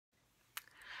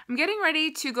I'm getting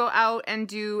ready to go out and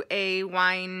do a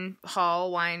wine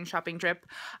haul, wine shopping trip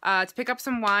to pick up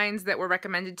some wines that were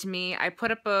recommended to me. I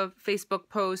put up a Facebook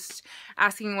post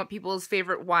asking what people's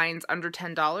favorite wines under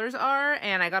 $10 are,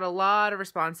 and I got a lot of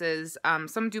responses,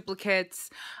 some duplicates,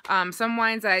 some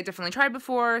wines that I definitely tried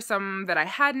before, some that I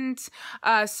hadn't.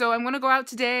 So I'm going to go out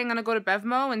today. I'm going to go to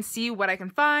Bevmo and see what I can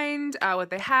find, what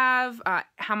they have,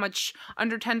 how much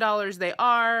under $10 they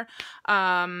are,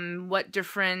 what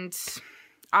different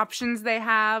options they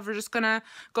have. We're just gonna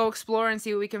go explore and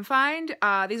see what we can find.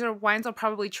 These are wines I'll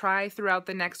probably try throughout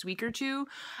the next week or two.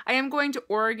 I am going to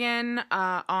Oregon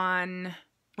on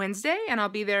Wednesday, and I'll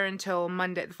be there until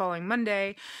Monday, the following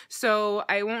Monday. So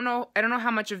I don't know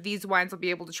how much of these wines I'll be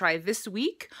able to try this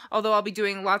week, although I'll be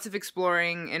doing lots of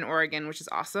exploring in Oregon, which is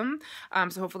awesome.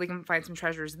 So hopefully I can find some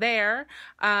treasures there.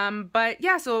 But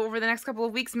yeah, so over the next couple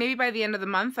of weeks, maybe by the end of the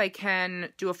month, I can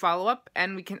do a follow-up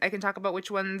and I can talk about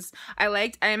which ones I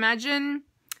liked. I imagine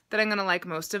that I'm gonna like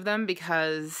most of them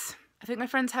because I think my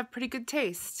friends have pretty good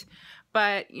taste.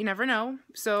 But you never know,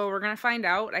 so we're gonna find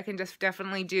out. I can just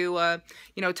definitely do a,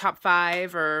 top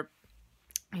 5 or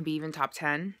maybe even top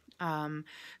 10.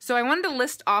 So I wanted to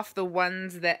list off the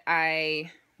ones that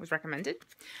I was recommended.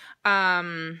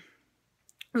 Luzon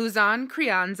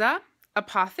Crianza,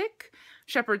 Apothic,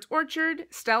 Shepherd's Orchard,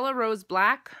 Stella Rose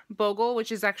Black, Bogle,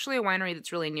 which is actually a winery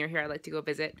that's really near here. I'd like to go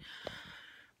visit.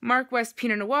 Mark West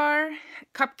Pinot Noir,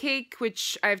 Cupcake,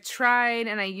 which I've tried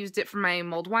and I used it for my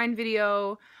mulled wine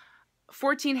video.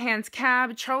 14 Hands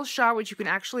Cab, Charles Shaw, which you can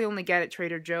actually only get at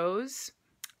Trader Joe's.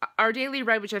 Our Daily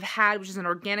Red, which I've had, which is an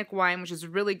organic wine, which is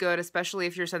really good, especially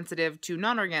if you're sensitive to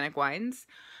non-organic wines.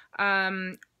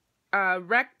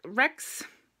 Rex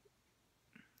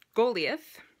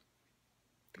Goliath.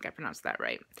 I think I pronounced that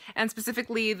right. And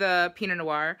specifically the Pinot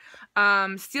Noir.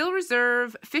 Steel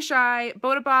Reserve, Fisheye,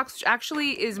 Bota-box, which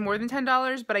actually is more than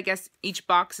 $10, but I guess each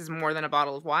box is more than a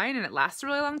bottle of wine and it lasts a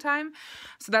really long time.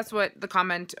 So that's what the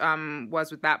comment was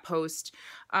with that post.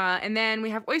 And then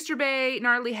we have Oyster Bay,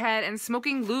 Gnarly Head, and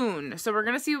Smoking Loon. So we're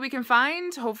going to see what we can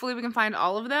find. Hopefully we can find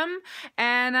all of them.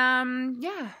 And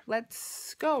yeah,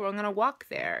 let's go. We're going to walk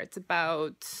there. It's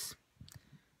about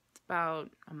a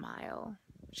mile.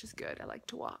 Which is good. I like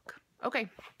to walk. Okay,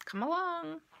 come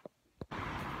along.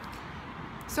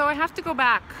 So I have to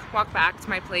walk back to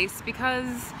my place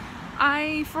because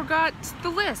I forgot the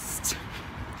list,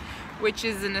 which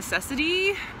is a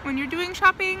necessity when you're doing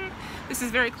shopping. This is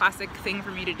a very classic thing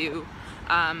for me to do.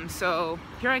 So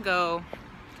here I go.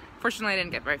 Fortunately, I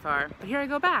didn't get very far, but here I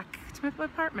go back to my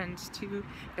apartment to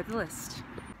get the list.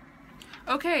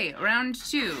 Okay, round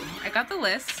 2. I got the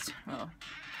list. Oh,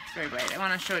 it's very bright. I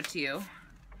want to show it to you.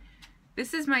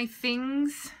 This is my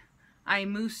things I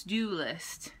must do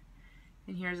list.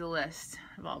 And here's a list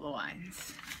of all the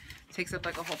wines. It takes up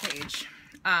like a whole page.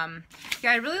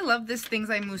 Yeah, I really love this things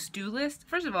I must do list.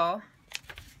 First of all,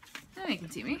 oh, you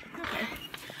can see me. Okay.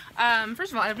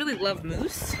 First of all, I really love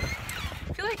moose.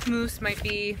 I feel like moose might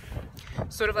be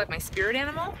sort of like my spirit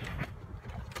animal.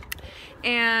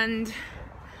 And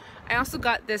I also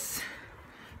got this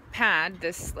pad,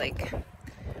 this like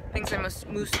things I must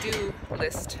do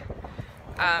list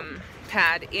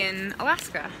pad in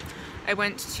Alaska. I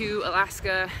went to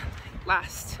Alaska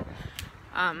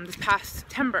this past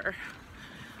September,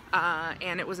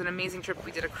 and it was an amazing trip.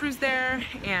 We did a cruise there,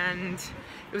 and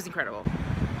it was incredible.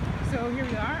 So here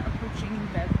we are, approaching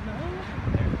Bevmo.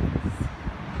 There it is.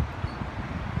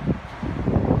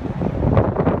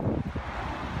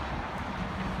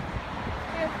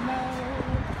 Bevmo.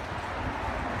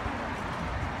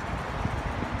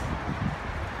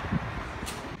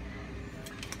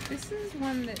 This is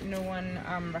one that no one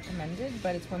recommended,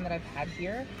 but it's one that I've had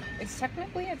here. It's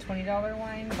technically a $20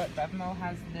 wine, but Bevmo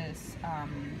has this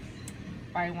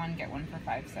buy one, get one for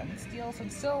 5 cents deal, so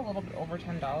it's still a little bit over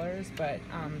 $10, but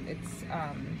it's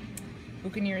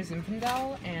Buccaneer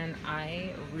Zinfandel, and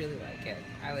I really like it.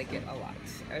 I like it a lot.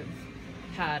 I've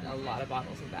had a lot of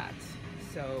bottles of that.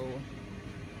 So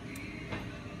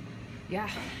yeah,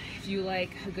 if you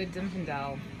like a good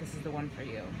Zinfandel, this is the one for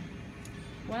you.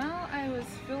 While I was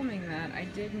filming that, I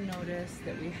did notice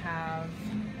that we have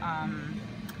a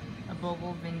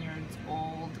Bogle Vineyards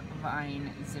Old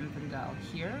Vine Zinfandel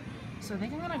here. So I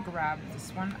think I'm gonna grab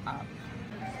this one up.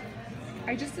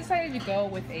 I just decided to go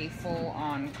with a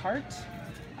full-on cart.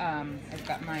 I've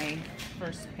got my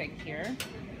first pick here.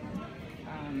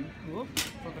 Flip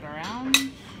it around.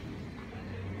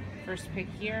 First pick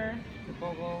here, the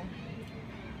Bogle.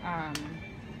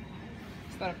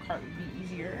 Just thought a cart would be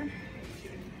easier.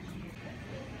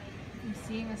 I'm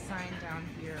seeing a sign down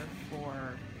here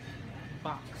for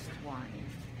boxed wine.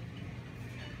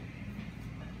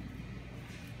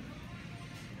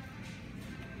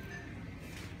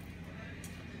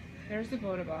 There's the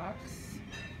Bota-box.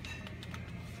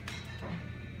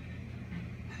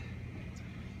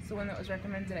 It's the one that was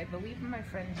recommended, I believe, from my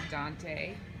friend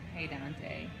Dante. Hey,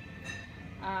 Dante.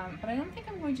 But I don't think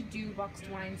I'm going to do boxed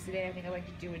wines today. I think I'd like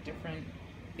to do a different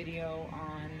video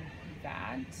on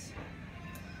that.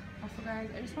 Also, guys,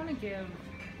 I just want to give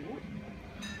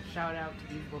a shout out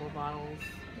to these little bottles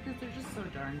because they're just so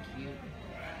darn cute.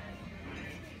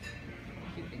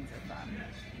 Cute things are fun.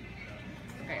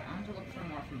 Okay, I want to look for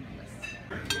more from the list.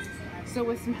 So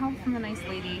with some help from the nice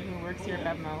lady who works here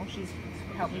at Bevmo, she's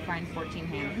helped me find 14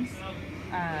 Hands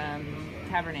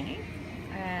Cabernet,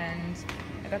 and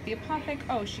I got the Apothic.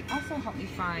 Oh, she also helped me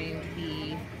find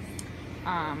the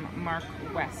Mark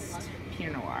West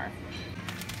Pinot Noir.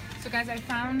 So guys, I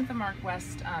found the Mark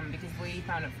West because the lady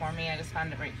found it for me. I just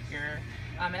found it right here.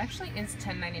 It actually is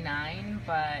 $10.99,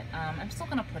 but I'm still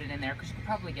gonna put it in there because you could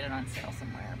probably get it on sale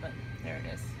somewhere. But there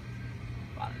it is,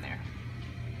 bottom there.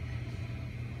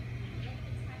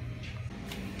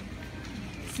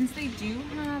 Since they do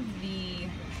have the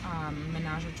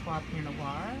Menage a Trois Pinot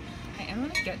Noir, I am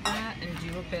gonna get that and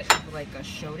do a bit of like a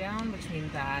showdown between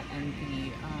that and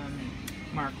the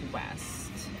Mark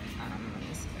West. Let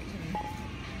me see if I can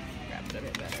grab it a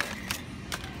bit better.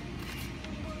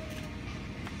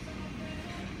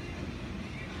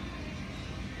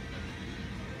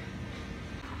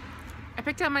 I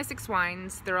picked out my 6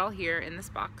 wines. They're all here in this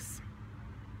box.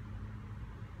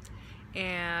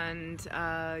 And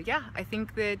yeah, I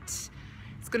think that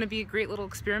it's gonna be a great little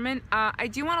experiment. I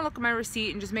do want to look at my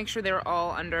receipt and just make sure they're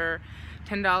all under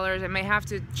 $10. I may have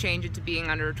to change it to being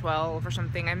under 12 or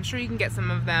something. I'm sure you can get some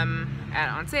of them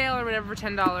on sale or whatever for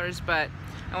 $10, but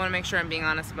I want to make sure I'm being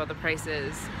honest about the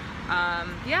prices.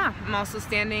 Yeah, I'm also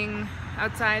standing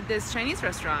outside this Chinese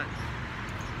restaurant.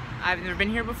 I've never been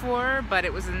here before, but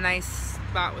it was a nice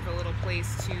spot with a little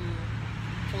place to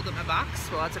hold up my box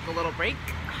while I took a little break.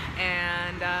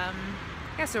 And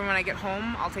yeah, so when I get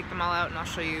home, I'll take them all out and I'll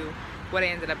show you what I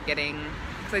ended up getting,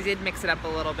 because I did mix it up a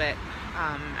little bit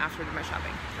after my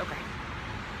shopping. Okay,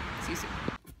 see you soon.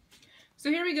 So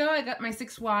here we go. I got my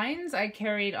 6 wines. I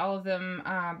carried all of them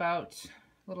about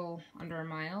a little under a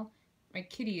mile. My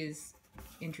kitty is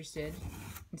interested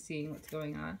in seeing what's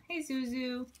going on. Hey,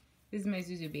 Zuzu. This is my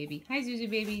Zuzu baby. Hi, Zuzu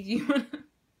baby. Do you want to...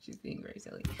 She's being very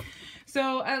silly.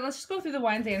 So let's just go through the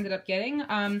wines I ended up getting.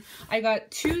 I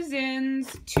got 2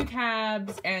 Zins, 2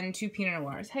 Cabs, and 2 Pinot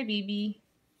Noirs. Hi, baby.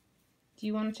 Do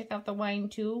you want to check out the wine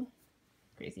too?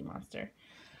 Crazy monster.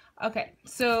 Okay,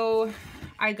 so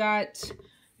I got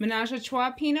Menage a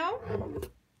Trois Pinot.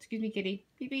 Excuse me, kitty.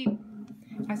 Beep, beep.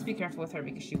 I have to be careful with her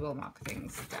because she will knock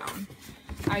things down.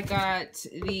 I got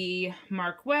the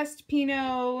Mark West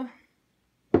Pinot.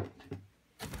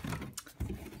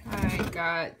 I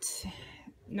got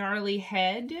Gnarly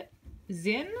Head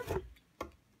Zin.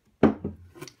 I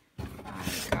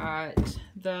got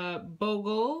the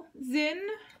Bogle Zin.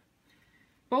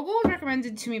 Bogle was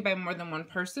recommended to me by more than one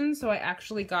person, so I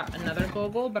actually got another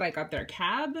Bogle, but I got their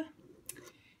Cab.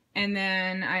 And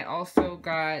then I also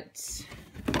got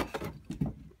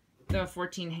the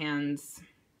 14 Hands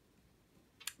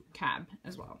Cab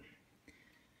as well.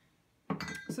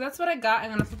 So that's what I got. I'm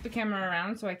going to flip the camera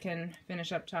around so I can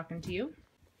finish up talking to you.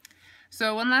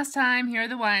 So one last time, here are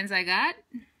the wines I got,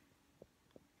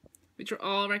 which were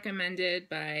all recommended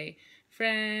by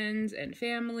friends and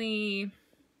family.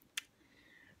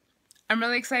 I'm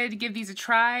really excited to give these a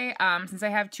try. Since I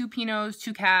have 2 Pinots,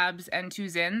 2 Cabs, and 2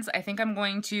 Zins, I think I'm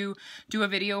going to do a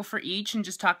video for each and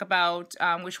just talk about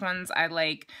which ones I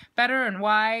like better and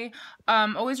why.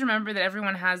 Always remember that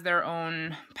everyone has their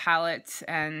own palate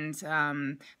and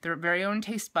their very own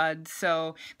taste buds.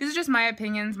 So these are just my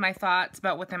opinions, my thoughts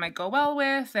about what they might go well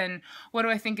with and what do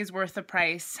I think is worth the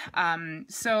price.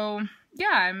 So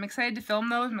yeah, I'm excited to film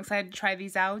those. I'm excited to try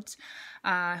these out.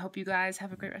 I hope you guys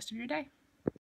have a great rest of your day.